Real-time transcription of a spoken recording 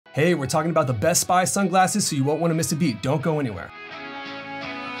Hey, we're talking about the best SPY sunglasses, so you won't want to miss a beat. Don't go anywhere.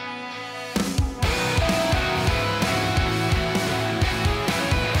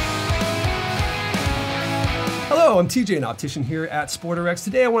 Hello, I'm TJ, an optician here at SportRx.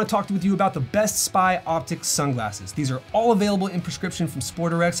 Today I want to talk with you about the best SPY Optic sunglasses. These are all available in prescription from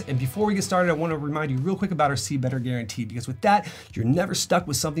SportRx, and before we get started, I want to remind you real quick about our See Better guarantee, because with that, you're never stuck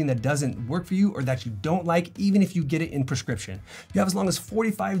with something that doesn't work for you or that you don't like, even if you get it in prescription. You have as long as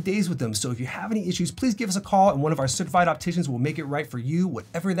 45 days with them, so if you have any issues, please give us a call and one of our certified opticians will make it right for you,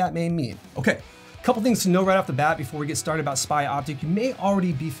 whatever that may mean. Okay. Couple things to know right off the bat before we get started about SPY Optic. You may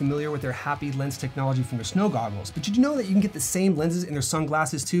already be familiar with their Happy Lens technology from their snow goggles, but did you know that you can get the same lenses in their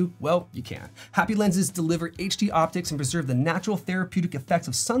sunglasses too? Well, you can. Happy Lenses deliver HD optics and preserve the natural therapeutic effects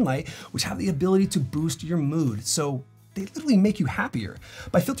of sunlight, which have the ability to boost your mood. So they literally make you happier.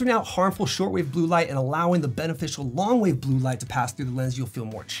 By filtering out harmful shortwave blue light and allowing the beneficial longwave blue light to pass through the lens, you'll feel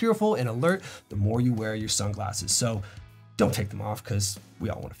more cheerful and alert the more you wear your sunglasses. So don't take them off, because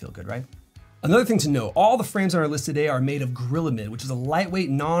we all want to feel good, right? Another thing to know, all the frames on our list today are made of Grilamid, which is a lightweight,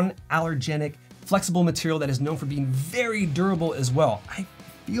 non-allergenic, flexible material that is known for being very durable as well. I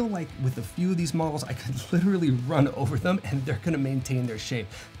feel like with a few of these models, I could literally run over them and they're gonna maintain their shape.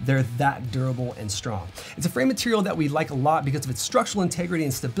 They're that durable and strong. It's a frame material that we like a lot because of its structural integrity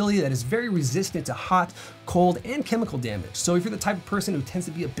and stability that is very resistant to hot, cold, and chemical damage. So if you're the type of person who tends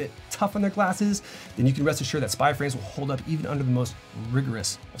to be a bit tough on their glasses, then you can rest assured that SPY frames will hold up even under the most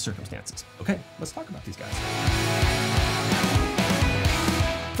rigorous of circumstances. Okay, let's talk about these guys.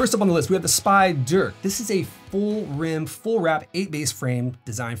 First up on the list, we have the SPY Dirk. This is a full rim, full wrap, 8-base frame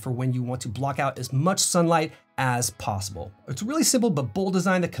designed for when you want to block out as much sunlight as possible. It's a really simple but bold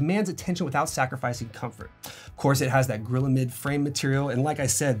design that commands attention without sacrificing comfort. Of course, it has that Grilamid frame material, and like I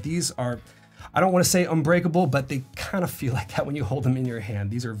said, these are, I don't want to say unbreakable, but they kind of feel like that when you hold them in your hand.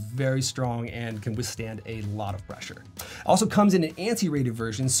 These are very strong and can withstand a lot of pressure. It also comes in an anti-rated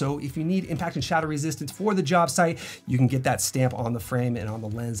version, so if you need impact and shadow resistance for the job site, you can get that stamp on the frame and on the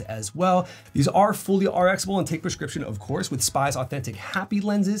lens as well. These are fully RXable and take prescription, of course, with SPY's authentic Happy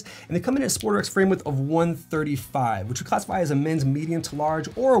lenses, and they come in a SportRx frame width of 135, which we classify as a men's medium to large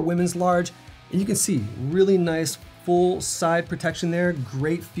or a women's large. And you can see really nice full side protection there,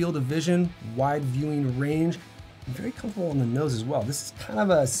 great field of vision, wide viewing range, and very comfortable on the nose as well. This is kind of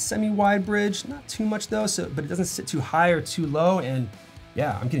a semi-wide bridge, not too much though, but it doesn't sit too high or too low, and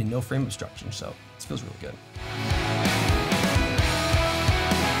yeah, I'm getting no frame obstruction, so this feels really good.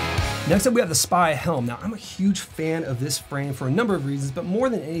 Next up, we have the SPY Helm. Now, I'm a huge fan of this frame for a number of reasons, but more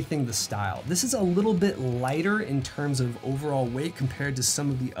than anything, the style. This is a little bit lighter in terms of overall weight compared to some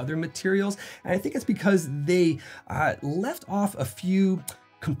of the other materials, and I think it's because they left off a few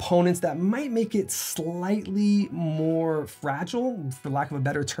components that might make it slightly more fragile, for lack of a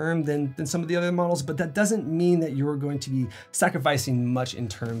better term, than some of the other models, but that doesn't mean that you're going to be sacrificing much in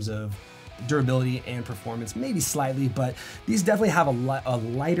terms of durability and performance, maybe slightly, but these definitely have a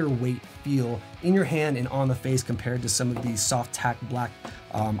lighter weight feel in your hand and on the face compared to some of these soft tack black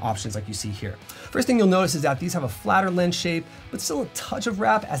options like you see here. First thing you'll notice is that these have a flatter lens shape, but still a touch of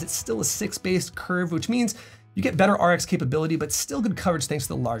wrap, as it's still a 6-base curve, which means you get better RX capability, but still good coverage thanks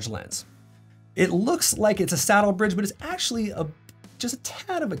to the large lens. It looks like it's a saddle bridge, but it's actually just a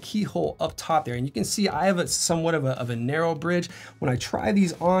tad of a keyhole up top there. And you can see I have somewhat of a narrow bridge. When I try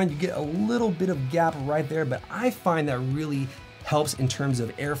these on, you get a little bit of gap right there, but I find that really helps in terms of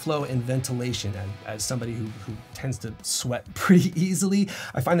airflow and ventilation. And as somebody who tends to sweat pretty easily,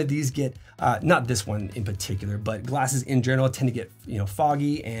 I find that these get, not this one in particular, but glasses in general tend to get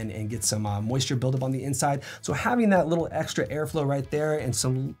foggy and get some moisture buildup on the inside. So having that little extra airflow right there and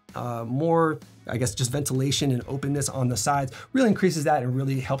some more, I guess, just ventilation and openness on the sides really increases that and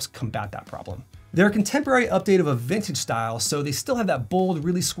really helps combat that problem. They're a contemporary update of a vintage style, so they still have that bold,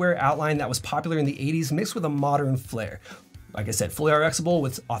 really square outline that was popular in the 80s mixed with a modern flair. Like I said, fully RXable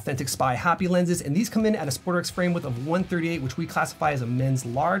with authentic SPY Happy lenses, and these come in at a SportRx frame width of 138, which we classify as a men's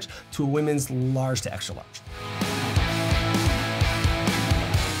large to a women's large to extra large.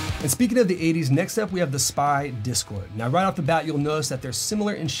 And speaking of the 80s, next up we have the SPY Discord. Now right off the bat, you'll notice that they're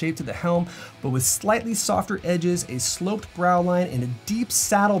similar in shape to the Helm, but with slightly softer edges, a sloped brow line, and a deep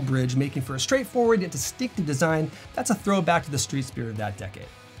saddle bridge, making for a straightforward yet distinctive design that's a throwback to the street spirit of that decade.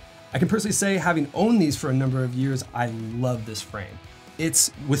 I can personally say, having owned these for a number of years, I love this frame.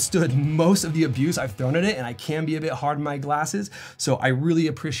 It's withstood most of the abuse I've thrown at it, and I can be a bit hard on my glasses, so I really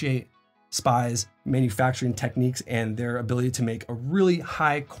appreciate SPY's manufacturing techniques and their ability to make a really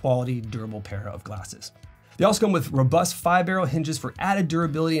high quality, durable pair of glasses. They also come with robust 5-barrel hinges for added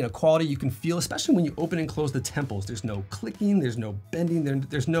durability and a quality you can feel, especially when you open and close the temples. There's no clicking, there's no bending,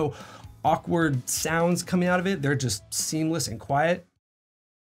 there's no awkward sounds coming out of it. They're just seamless and quiet.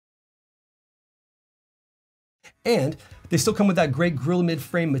 And they still come with that great grill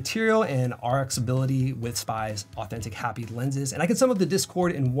mid-frame material and RXability with SPY's authentic happy lenses. And I can sum up the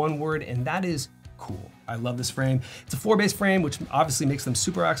Discord in one word, and that is cool. I love this frame. It's a 4-base frame, which obviously makes them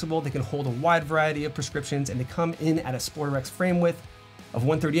super RXable. They can hold a wide variety of prescriptions, and they come in at a SportRx frame width of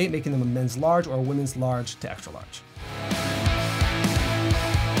 138, making them a men's large or a women's large to extra large.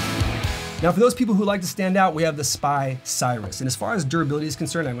 Now, for those people who like to stand out, we have the SPY Cyrus. And as far as durability is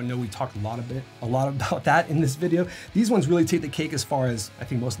concerned, I know we talked a lot about that in this video. These ones really take the cake as far as I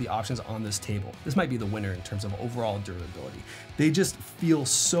think most of the options on this table. This might be the winner in terms of overall durability. They just feel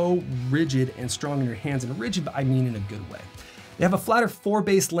so rigid and strong in your hands, and rigid, I mean in a good way. They have a flatter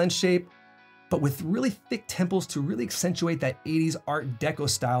 4-base lens shape, but with really thick temples to really accentuate that 80s Art Deco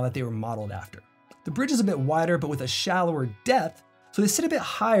style that they were modeled after. The bridge is a bit wider, but with a shallower depth, so they sit a bit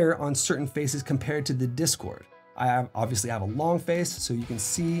higher on certain faces compared to the Discord. I obviously have a long face, so you can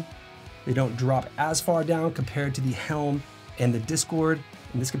see they don't drop as far down compared to the Helm and the Discord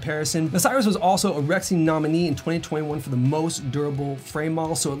in this comparison. The Cyrus was also a Rexy nominee in 2021 for the most durable frame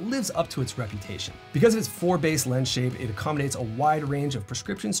model, so it lives up to its reputation. Because of its 4-base lens shape, it accommodates a wide range of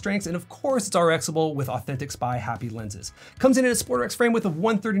prescription strengths, and of course it's RXable with authentic SPY happy lenses. Comes in at a SportRx frame width of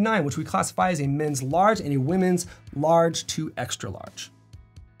 139, which we classify as a men's large and a women's large to extra large.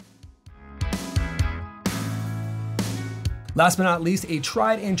 Last but not least, a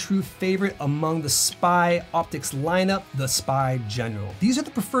tried and true favorite among the SPY Optics lineup, the SPY General. These are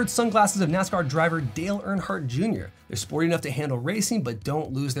the preferred sunglasses of NASCAR driver Dale Earnhardt Jr. They're sporty enough to handle racing, but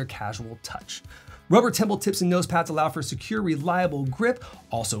don't lose their casual touch. Rubber temple tips and nose pads allow for secure, reliable grip.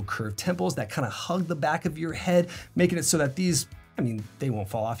 Also curved temples that kind of hug the back of your head, making it so that these, they won't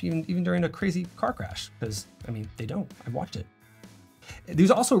fall off even during a crazy car crash, because, they don't. I've watched it.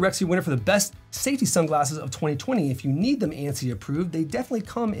 These are also a Rexy winner for the best safety sunglasses of 2020. If you need them ANSI approved, they definitely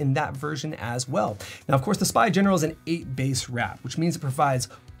come in that version as well. Now, of course, the SPY General is an 8-base wrap, which means it provides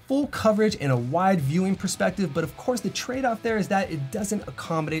full coverage and a wide viewing perspective, but of course the trade-off there is that it doesn't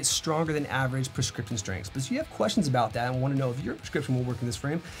accommodate stronger than average prescription strengths. But if you have questions about that and want to know if your prescription will work in this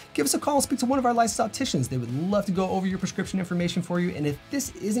frame, give us a call and speak to one of our licensed opticians. They would love to go over your prescription information for you, and if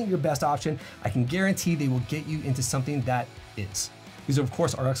this isn't your best option, I can guarantee they will get you into something that is. These are of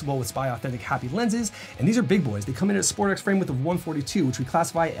course RXable with SPY authentic happy lenses, and these are big boys. They come in at a SportRx frame width of 142, which we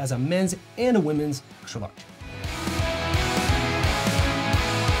classify as a men's and a women's extra large.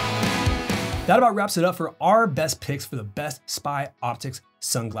 That about wraps it up for our best picks for the best SPY Optics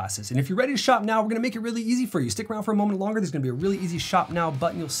sunglasses. And if you're ready to shop now, we're gonna make it really easy for you. Stick around for a moment longer. There's gonna be a really easy shop now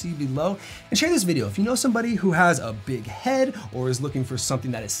button you'll see below. And share this video if you know somebody who has a big head or is looking for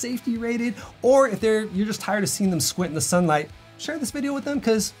something that is safety rated, or if you're just tired of seeing them squint in the sunlight, share this video with them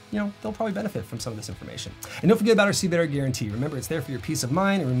because, they'll probably benefit from some of this information. And don't forget about our See Better guarantee. Remember, it's there for your peace of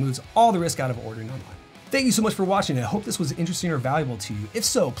mind and removes all the risk out of ordering online. Thank you so much for watching. I hope this was interesting or valuable to you. If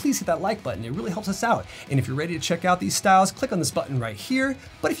so, please hit that like button. It really helps us out. And if you're ready to check out these styles, click on this button right here.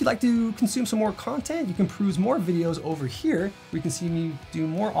 But if you'd like to consume some more content, you can peruse more videos over here where you can see me do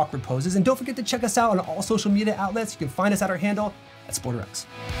more awkward poses. And don't forget to check us out on all social media outlets. You can find us at our handle at SportRx.